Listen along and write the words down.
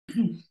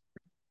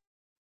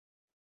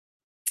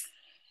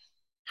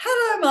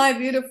Hello, my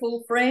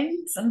beautiful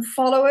friends and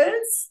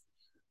followers.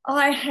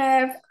 I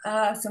have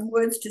some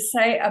words to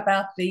say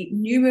about the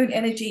new moon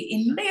energy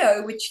in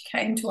Leo, which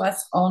came to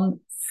us on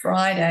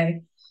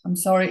Friday. I'm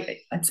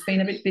sorry, it's been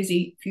a bit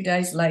busy, a few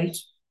days late,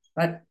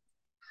 but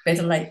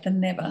better late than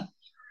never.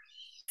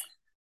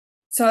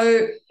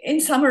 So,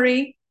 in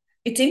summary,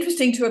 it's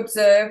interesting to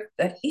observe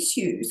that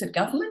issues that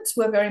governments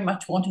were very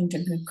much wanting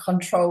to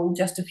control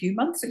just a few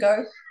months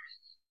ago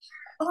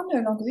are no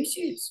longer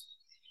issues.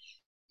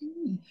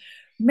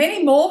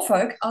 Many more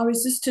folk are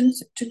resistant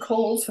to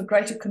calls for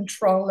greater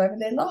control over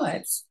their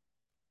lives.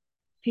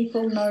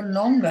 People no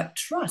longer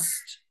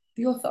trust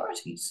the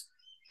authorities.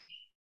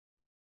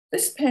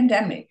 This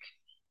pandemic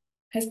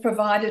has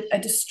provided a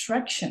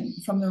distraction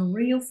from the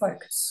real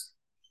focus,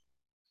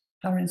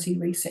 currency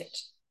reset,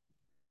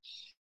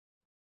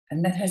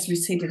 and that has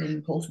receded in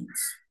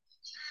importance.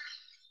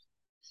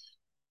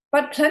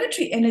 But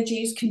planetary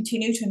energies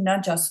continue to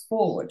nudge us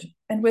forward,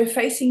 and we're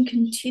facing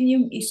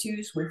continuing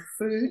issues with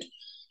food,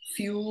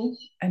 fuel,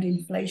 and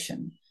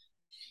inflation.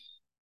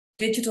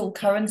 Digital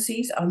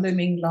currencies are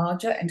looming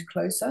larger and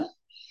closer.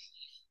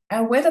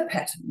 Our weather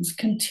patterns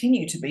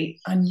continue to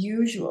be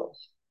unusual.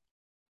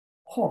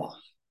 Oh,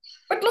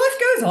 but life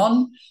goes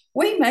on.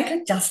 We make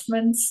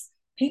adjustments.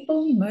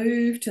 People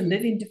move to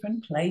live in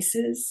different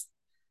places.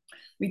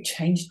 We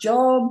change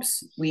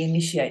jobs. We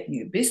initiate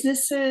new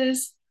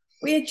businesses.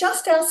 We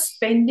adjust our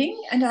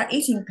spending and our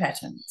eating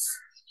patterns.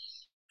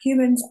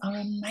 Humans are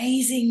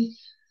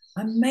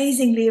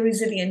amazingly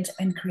resilient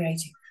and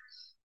creative.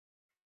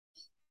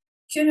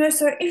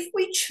 So if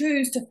we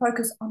choose to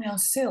focus on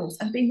ourselves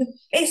and being the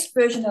best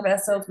version of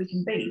ourselves we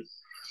can be,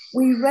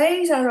 we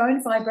raise our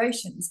own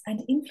vibrations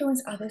and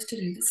influence others to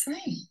do the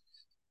same.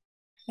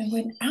 And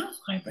when our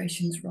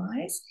vibrations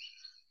rise,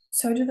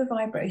 so do the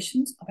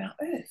vibrations of our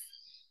earth.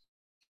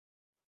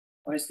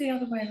 Or is the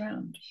other way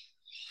around?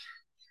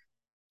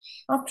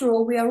 After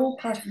all, we are all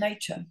part of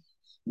nature,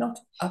 not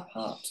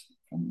apart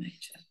from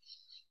nature.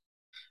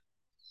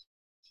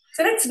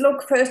 So let's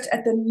look first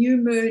at the new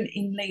moon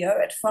in Leo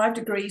at 5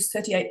 degrees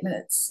 38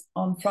 minutes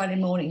on Friday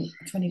morning,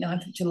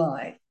 29th of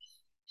July,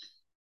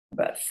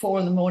 about 4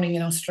 in the morning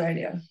in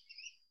Australia.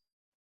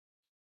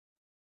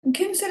 And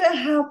consider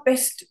how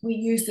best we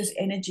use this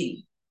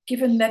energy,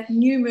 given that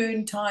new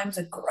moon times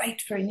are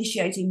great for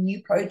initiating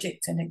new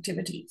projects and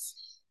activities.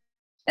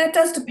 Now, it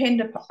does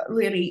depend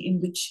really in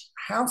which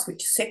house,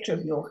 which sector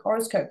of your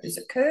horoscope this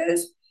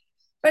occurs,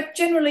 but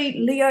generally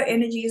Leo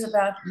energy is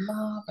about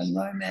love and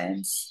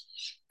romance,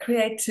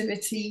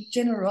 creativity,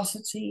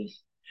 generosity,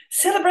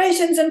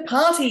 celebrations and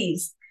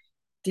parties,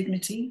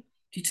 dignity,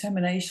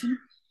 determination,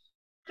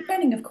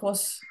 depending, of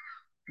course,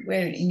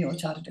 where in your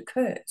chart it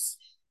occurs.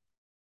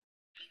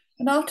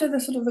 And after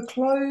the sort of the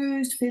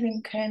closed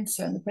feeling of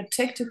Cancer and the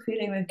protective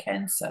feeling of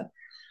Cancer,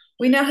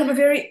 we now have a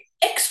very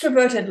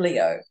extroverted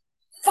Leo,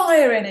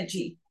 fire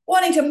energy,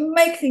 wanting to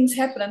make things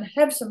happen and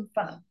have some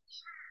fun.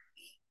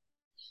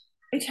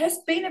 It has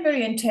been a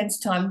very intense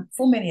time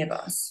for many of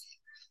us,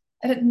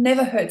 and it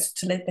never hurts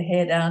to let the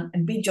hair down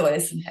and be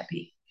joyous and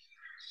happy.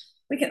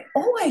 We can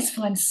always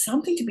find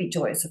something to be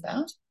joyous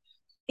about,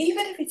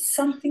 even if it's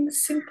something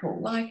simple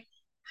like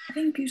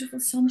having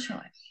beautiful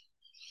sunshine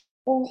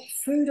or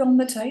food on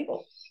the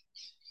table.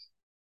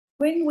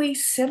 When we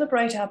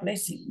celebrate our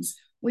blessings,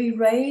 we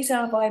raise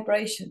our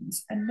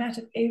vibrations and that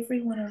of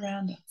everyone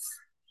around us.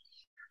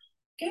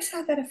 Guess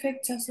how that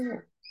affects us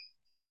all?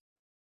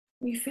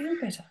 We feel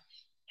better,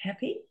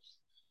 happy,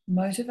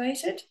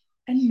 motivated,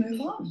 and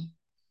move on.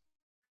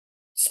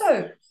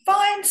 So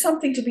find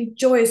something to be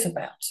joyous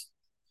about.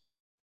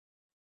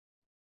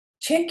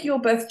 Check your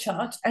birth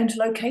chart and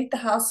locate the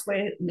house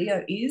where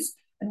Leo is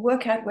and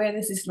work out where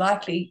this is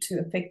likely to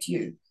affect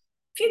you.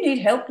 If you need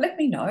help, let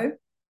me know.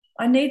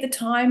 I need the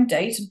time,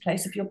 date, and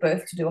place of your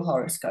birth to do a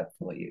horoscope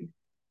for you.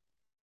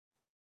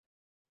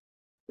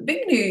 The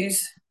big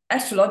news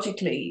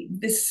astrologically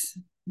this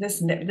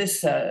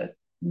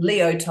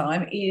Leo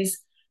time is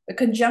the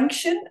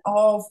conjunction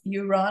of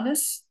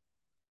Uranus,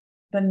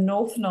 the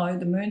North Node,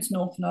 the Moon's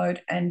North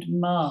Node, and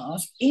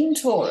Mars in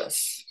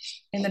Taurus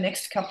in the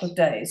next couple of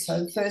days.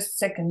 So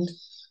 1st, 2nd, and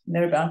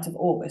thereabouts of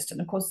August.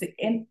 And of course, the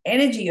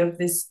energy of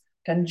this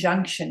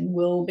conjunction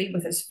will be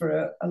with us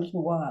for a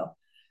little while.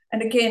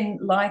 And again,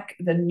 like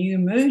the new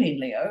moon in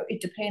Leo,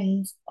 it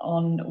depends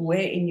on where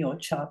in your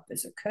chart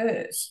this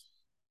occurs.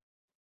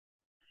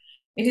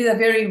 It is a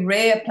very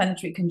rare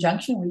planetary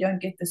conjunction. We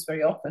don't get this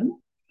very often.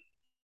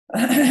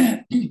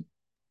 And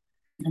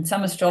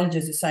some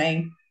astrologers are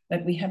saying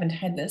that we haven't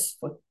had this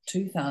for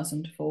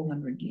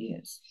 2,400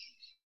 years.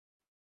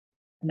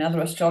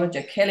 Another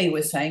astrologer, Kelly,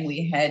 was saying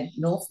we had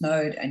North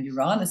Node and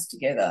Uranus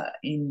together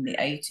in the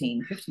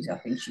 1850s, I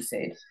think she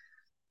said.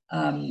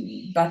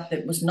 But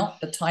it was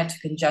not the tight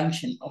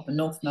conjunction of the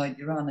North Node,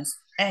 Uranus,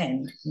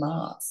 and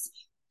Mars.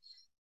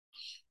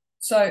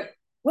 So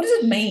what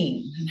does it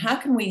mean? And how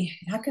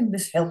can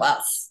this help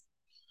us?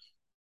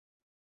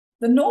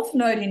 The North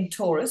Node in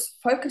Taurus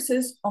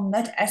focuses on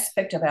that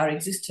aspect of our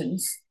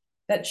existence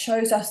that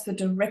shows us the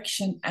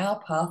direction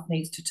our path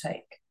needs to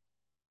take.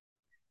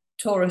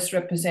 Taurus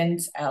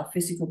represents our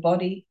physical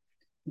body,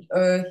 the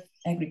earth,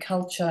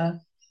 agriculture,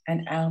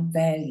 and our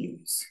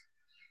values.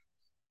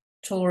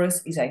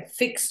 Taurus is a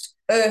fixed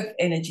earth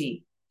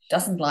energy,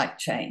 doesn't like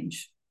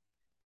change.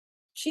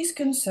 She's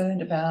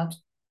concerned about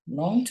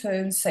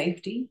long-term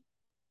safety,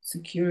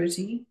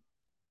 security,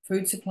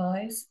 food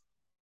supplies,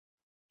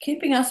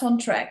 keeping us on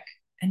track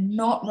and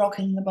not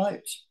rocking the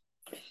boat.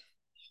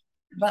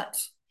 But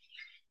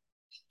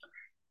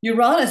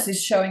Uranus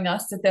is showing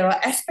us that there are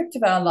aspects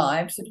of our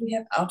lives that we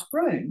have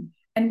outgrown,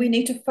 and we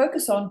need to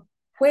focus on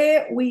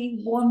where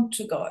we want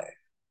to go.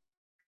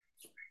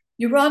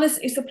 Uranus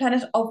is the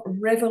planet of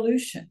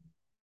revolution.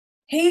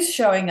 He's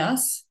showing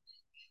us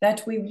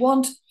that we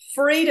want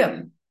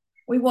freedom.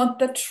 We want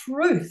the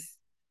truth.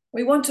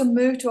 We want to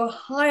move to a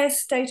higher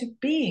state of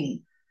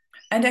being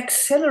and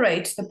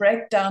accelerate the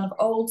breakdown of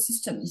old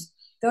systems,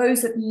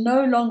 those that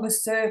no longer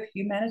serve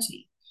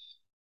humanity.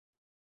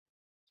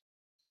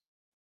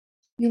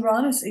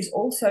 Uranus is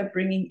also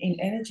bringing in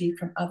energy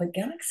from other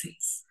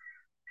galaxies.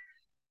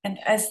 And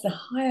as the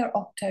higher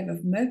octave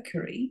of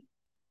Mercury,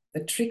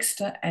 the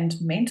trickster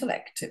and mental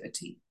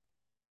activity,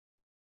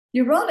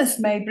 Uranus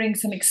may bring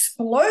some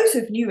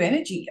explosive new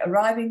energy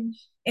arriving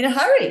in a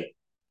hurry.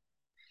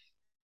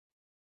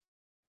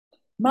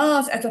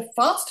 Mars, as a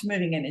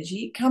fast-moving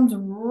energy, comes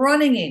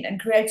running in and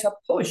creates a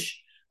push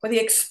for the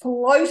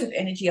explosive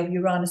energy of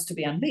Uranus to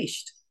be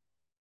unleashed.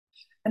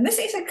 And this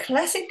is a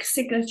classic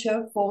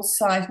signature for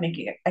seismic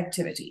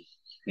activity,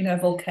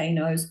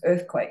 volcanoes,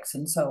 earthquakes,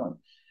 and so on.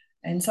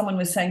 And someone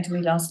was saying to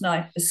me last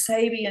night, the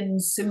Sabian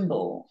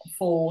symbol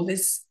for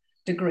this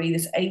degree,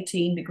 this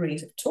 18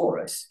 degrees of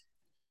Taurus,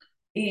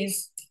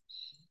 is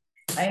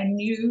a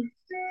new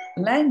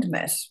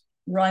landmass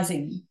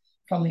rising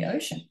from the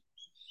ocean.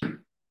 Do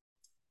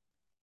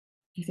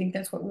you think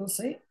that's what we'll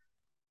see?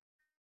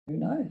 Who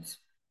knows?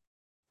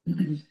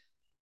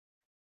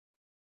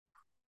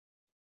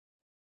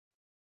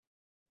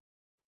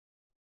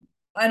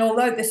 And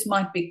although this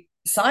might be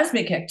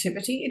seismic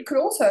activity, it could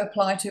also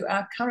apply to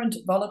our current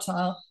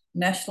volatile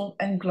national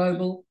and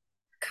global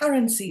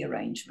currency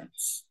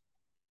arrangements.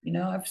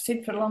 I've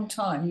said for a long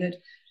time that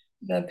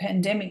the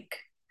pandemic,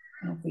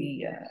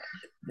 the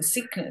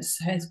sickness,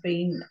 has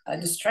been a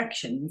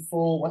distraction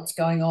for what's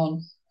going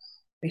on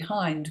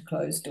behind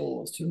closed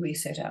doors to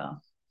reset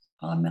our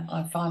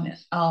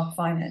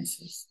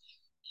finances.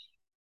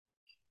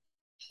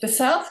 The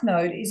South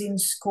Node is in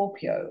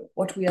Scorpio,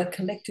 what we are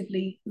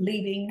collectively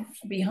leaving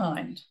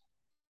behind.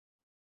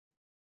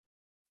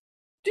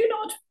 Do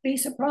not be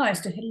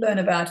surprised to learn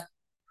about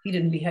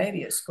hidden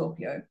behavior,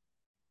 Scorpio,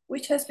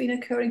 which has been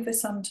occurring for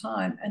some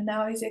time and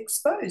now is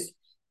exposed.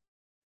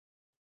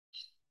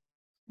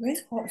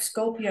 Where's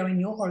Scorpio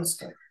in your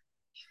horoscope?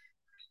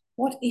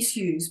 What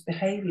issues,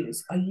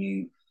 behaviors are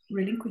you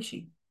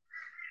relinquishing,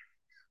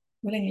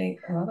 willingly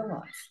or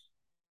otherwise?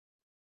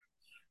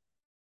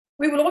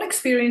 We will all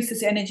experience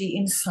this energy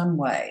in some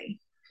way.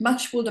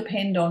 Much will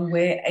depend on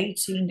where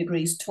 18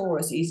 degrees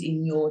Taurus is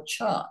in your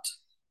chart.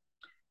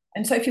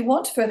 And so if you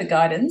want further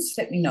guidance,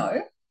 let me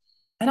know.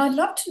 And I'd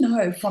love to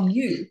know from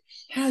you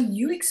how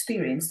you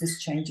experience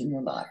this change in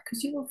your life,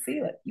 because you will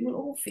feel it. You will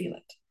all feel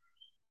it.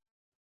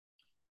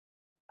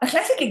 A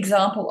classic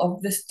example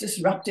of this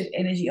disruptive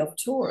energy of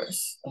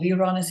Taurus, of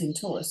Uranus in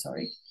Taurus,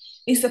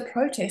 is the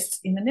protests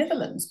in the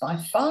Netherlands by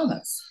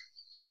farmers.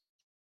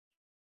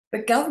 The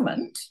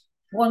government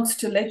wants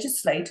to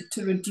legislate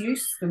to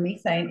reduce the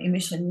methane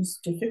emissions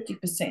to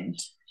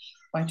 50%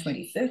 by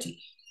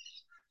 2030,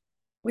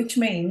 which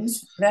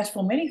means that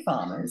for many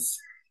farmers,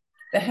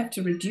 they have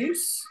to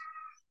reduce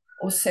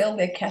or sell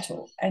their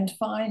cattle and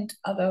find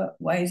other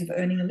ways of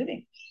earning a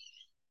living.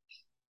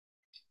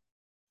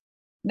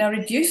 Now,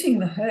 reducing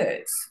the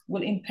herds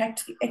will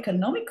impact the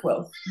economic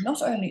wealth,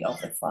 not only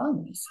of the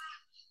farmers,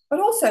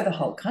 but also the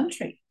whole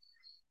country.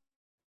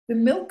 The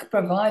milk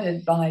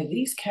provided by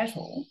these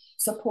cattle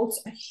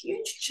supports a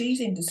huge cheese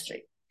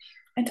industry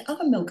and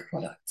other milk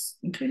products,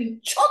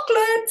 including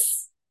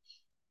chocolates.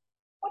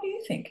 What do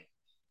you think?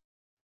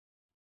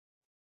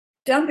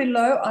 Down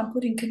below, I'm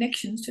putting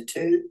connections to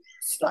two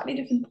slightly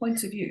different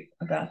points of view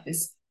about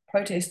this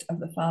protest of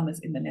the farmers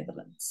in the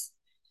Netherlands.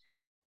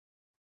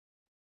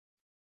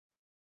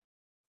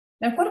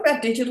 Now, what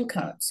about digital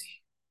currency?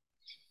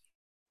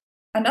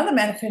 Another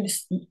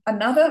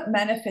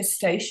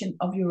manifestation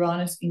of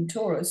Uranus in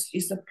Taurus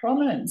is the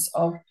prominence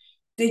of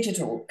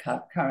digital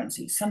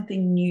currency,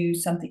 something new,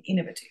 something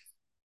innovative.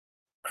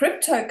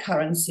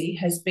 Cryptocurrency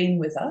has been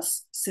with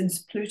us since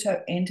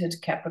Pluto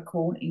entered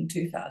Capricorn in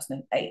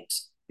 2008,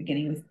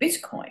 beginning with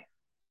Bitcoin.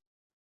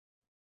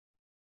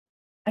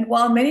 And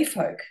while many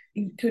folk,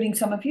 including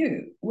some of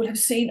you, will have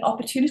seen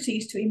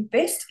opportunities to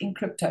invest in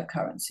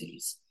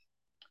cryptocurrencies,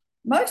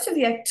 most of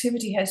the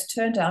activity has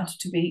turned out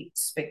to be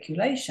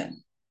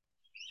speculation,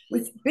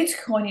 with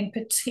Bitcoin in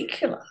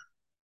particular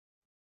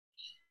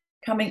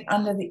coming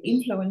under the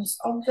influence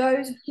of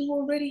those who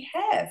already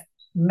have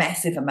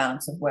massive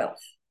amounts of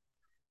wealth.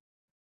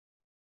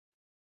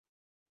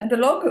 And the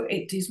longer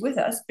it is with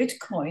us,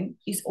 Bitcoin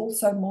is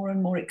also more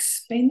and more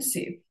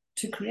expensive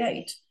to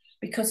create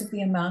because of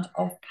the amount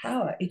of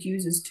power it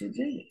uses to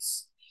do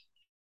this.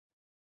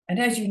 And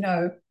as you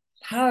know,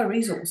 power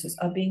resources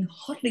are being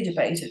hotly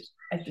debated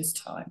at this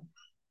time.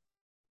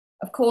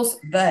 Of course,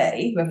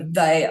 they, whoever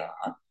they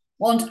are,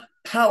 want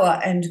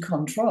power and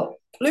control,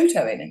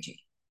 Pluto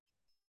energy.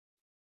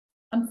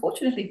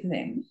 Unfortunately for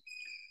them,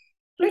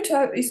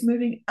 Pluto is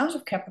moving out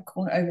of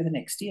Capricorn over the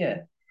next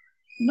year,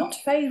 not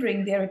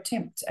favouring their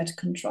attempts at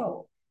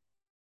control.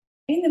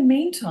 In the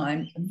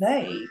meantime,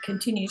 they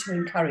continue to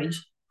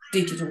encourage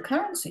digital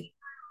currency.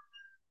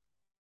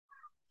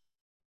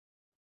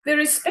 There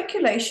is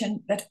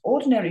speculation that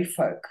ordinary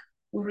folk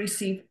will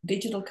receive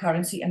digital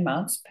currency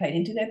amounts paid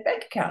into their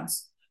bank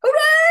accounts.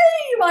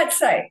 Hooray, you might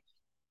say.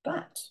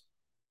 But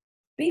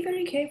be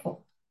very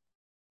careful.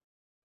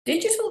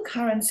 Digital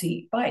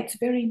currency, by its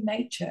very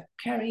nature,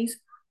 carries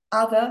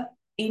other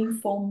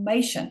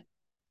information.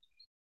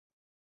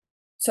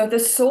 So the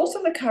source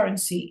of the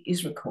currency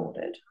is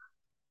recorded,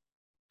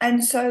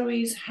 and so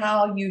is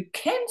how you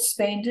can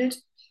spend it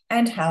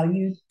and how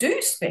you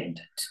do spend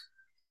it.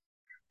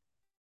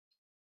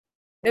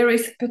 There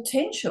is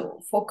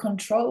potential for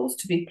controls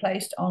to be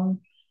placed on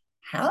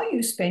how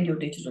you spend your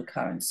digital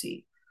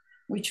currency,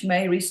 which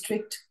may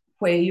restrict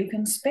where you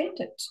can spend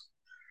it.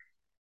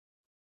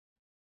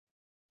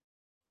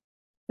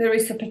 There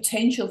is the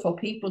potential for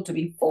people to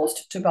be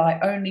forced to buy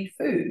only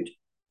food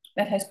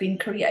that has been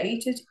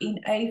created in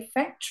a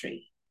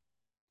factory,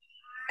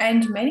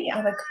 and many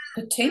other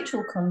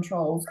potential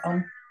controls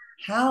on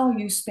how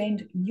you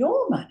spend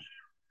your money.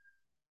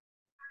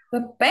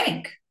 The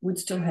bank would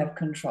still have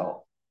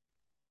control.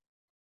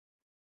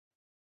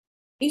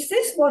 Is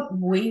this what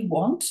we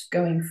want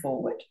going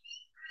forward?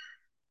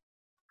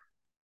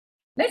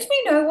 Let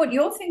me know what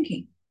you're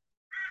thinking.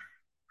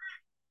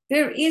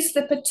 There is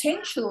the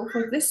potential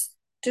for this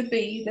to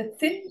be the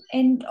thin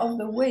end of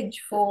the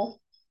wedge for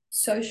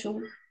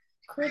social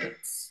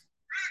credits.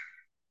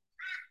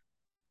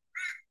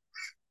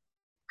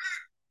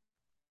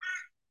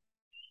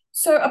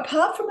 So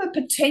apart from the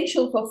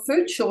potential for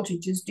food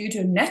shortages due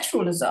to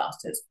natural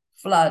disasters,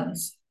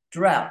 floods,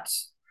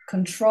 droughts,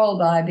 control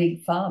by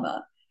Big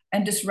Pharma,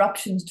 and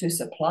disruptions to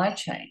supply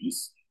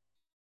chains,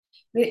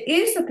 there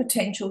is the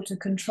potential to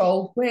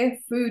control where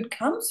food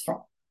comes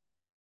from.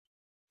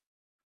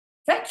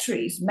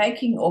 Factories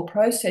making or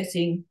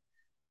processing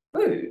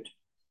food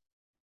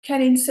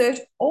can insert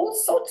all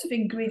sorts of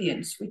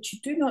ingredients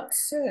which do not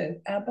serve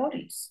our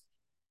bodies.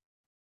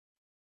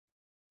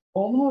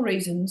 All the more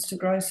reasons to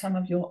grow some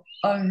of your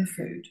own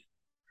food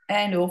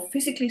and or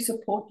physically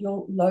support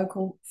your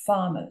local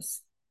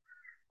farmers.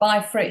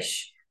 Buy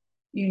fresh.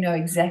 You know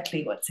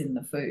exactly what's in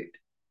the food.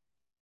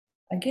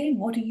 Again,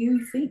 what do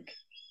you think?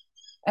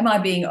 Am I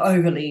being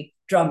overly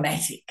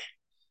dramatic?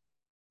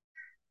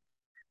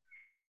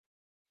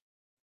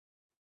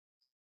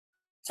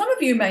 Some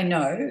of you may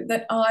know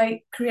that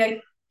I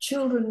create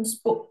children's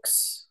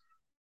books,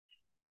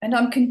 and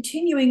I'm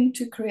continuing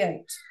to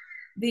create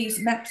these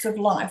maps of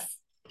life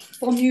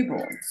for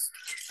newborns.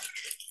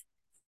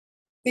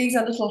 These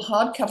are little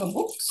hardcover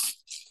books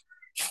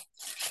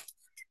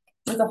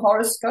with a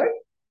horoscope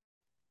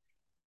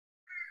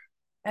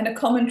and a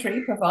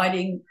commentary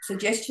providing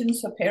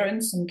suggestions for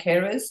parents and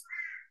carers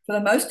for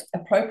the most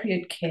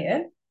appropriate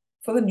care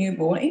for the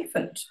newborn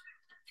infant,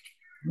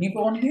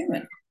 newborn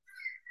human.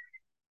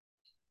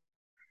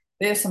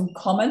 There are some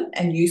common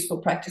and useful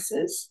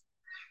practices.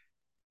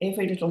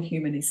 Every little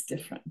human is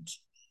different.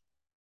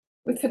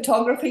 With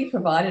photography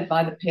provided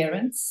by the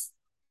parents,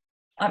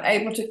 I'm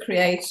able to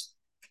create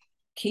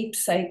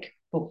keepsake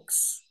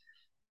books.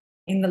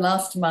 In the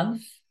last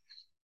month,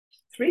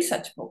 3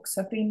 such books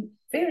have been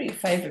very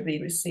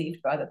favourably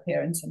received by the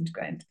parents and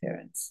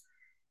grandparents.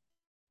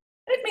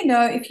 Let me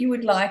know if you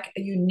would like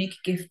a unique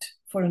gift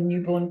for a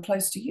newborn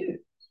close to you.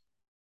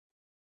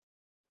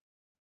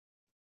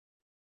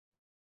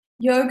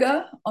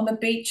 Yoga on the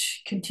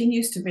beach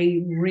continues to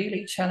be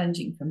really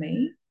challenging for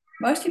me,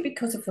 mostly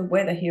because of the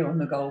weather here on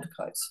the Gold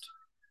Coast.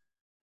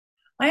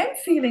 I am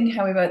feeling,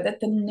 however,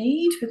 that the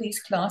need for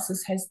these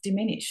classes has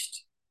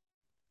diminished.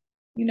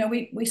 You know,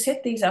 we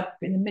set these up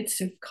in the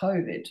midst of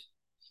COVID,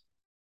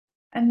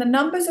 and the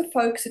numbers of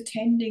folks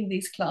attending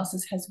these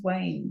classes has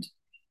waned,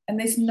 and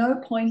there's no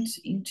point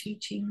in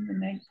teaching the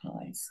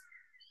magpies.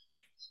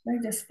 They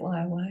just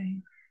fly away.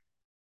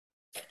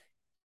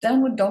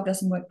 Downward dog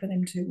doesn't work for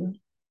them too well.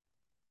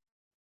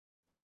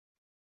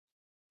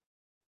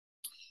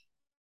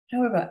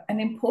 However, an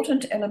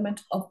important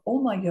element of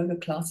all my yoga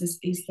classes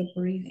is the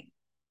breathing.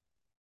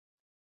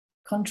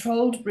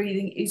 Controlled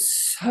breathing is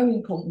so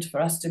important for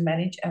us to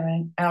manage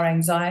our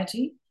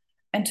anxiety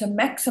and to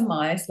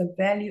maximize the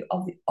value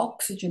of the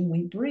oxygen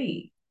we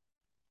breathe.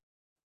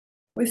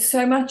 With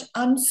so much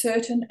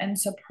uncertain and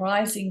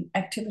surprising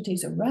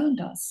activities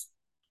around us,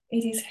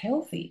 it is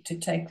healthy to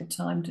take the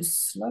time to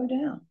slow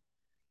down.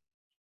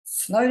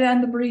 Slow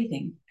down the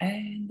breathing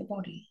and the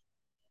body.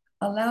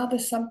 Allow the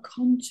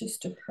subconscious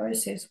to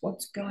process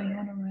what's going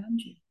on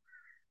around you.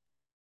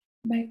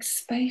 Make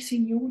space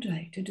in your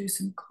day to do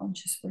some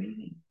conscious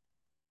breathing.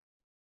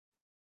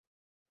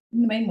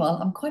 In the meanwhile,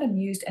 I'm quite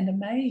amused and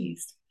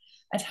amazed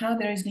at how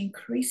there is an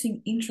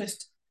increasing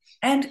interest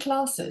and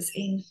classes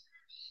in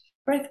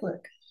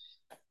breathwork,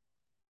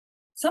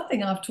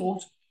 something I've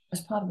taught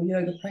as part of a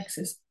yoga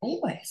practice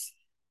always.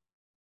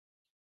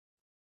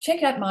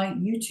 Check out my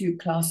YouTube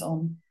class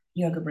on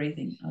yoga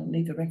breathing. I'll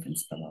leave a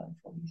reference below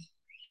for you.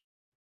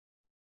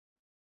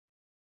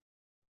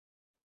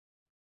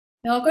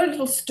 Now, I've got a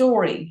little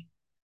story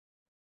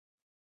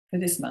for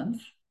this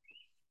month.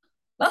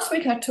 Last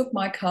week, I took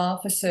my car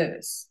for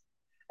service,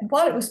 and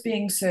while it was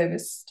being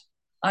serviced,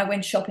 I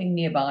went shopping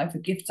nearby for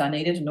gifts I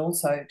needed and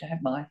also to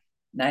have my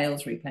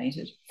nails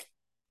repainted.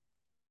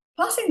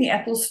 Passing the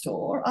Apple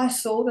store, I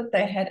saw that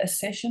they had a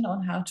session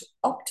on how to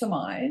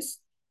optimize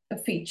the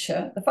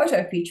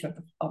photo feature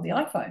of the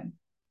iPhone.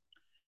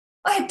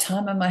 I had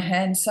time on my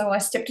hands, so I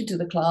stepped into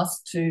the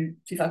class to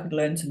see if I could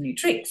learn some new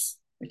tricks,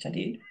 which I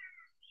did.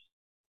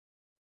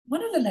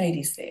 One of the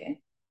ladies there,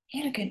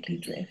 elegantly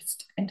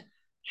dressed and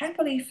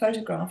happily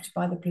photographed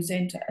by the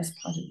presenter as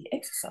part of the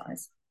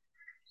exercise,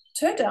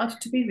 turned out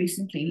to be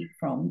recently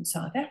from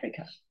South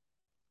Africa.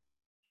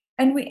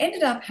 And we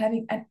ended up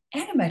having an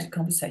animated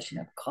conversation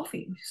over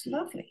coffee, which is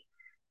lovely.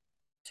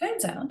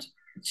 Turns out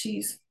that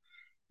she's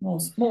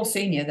more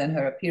senior than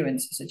her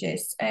appearance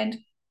suggests, and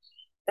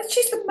that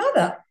she's the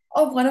mother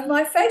of one of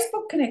my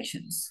Facebook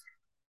connections.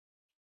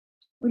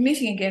 We're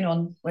meeting again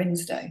on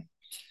Wednesday.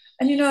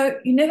 And you know,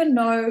 you never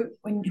know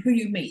who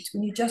you meet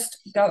when you just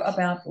go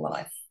about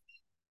life.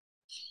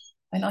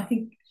 And I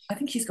think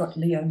she's got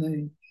Leo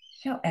moon.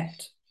 How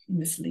apt in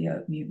this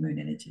Leo moon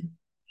energy.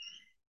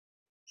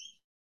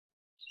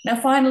 Now,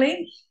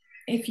 finally,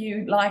 if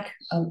you like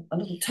a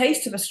little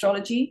taste of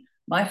astrology,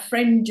 my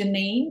friend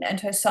Janine and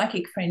her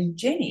psychic friend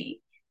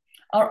Jenny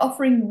are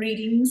offering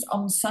readings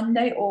on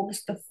Sunday,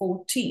 August the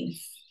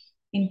 14th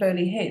in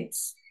Burleigh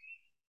Heads.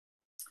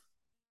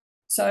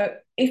 So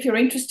if you're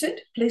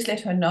interested, please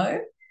let her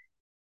know.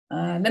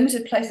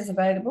 Limited places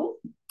available,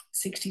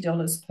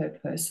 $60 per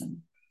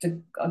person. It's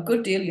a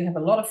good deal. You have a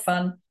lot of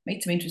fun,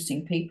 meet some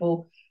interesting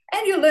people,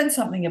 and you'll learn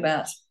something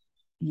about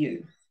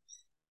you.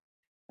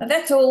 Now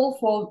that's all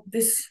for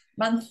this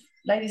month,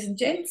 ladies and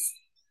gents.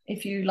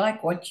 If you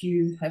like what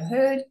you have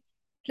heard,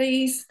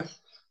 please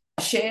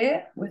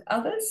share with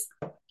others.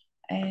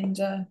 And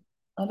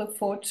I look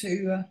forward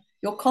to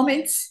your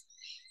comments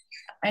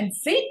and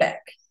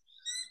feedback.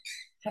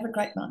 Have a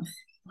great month.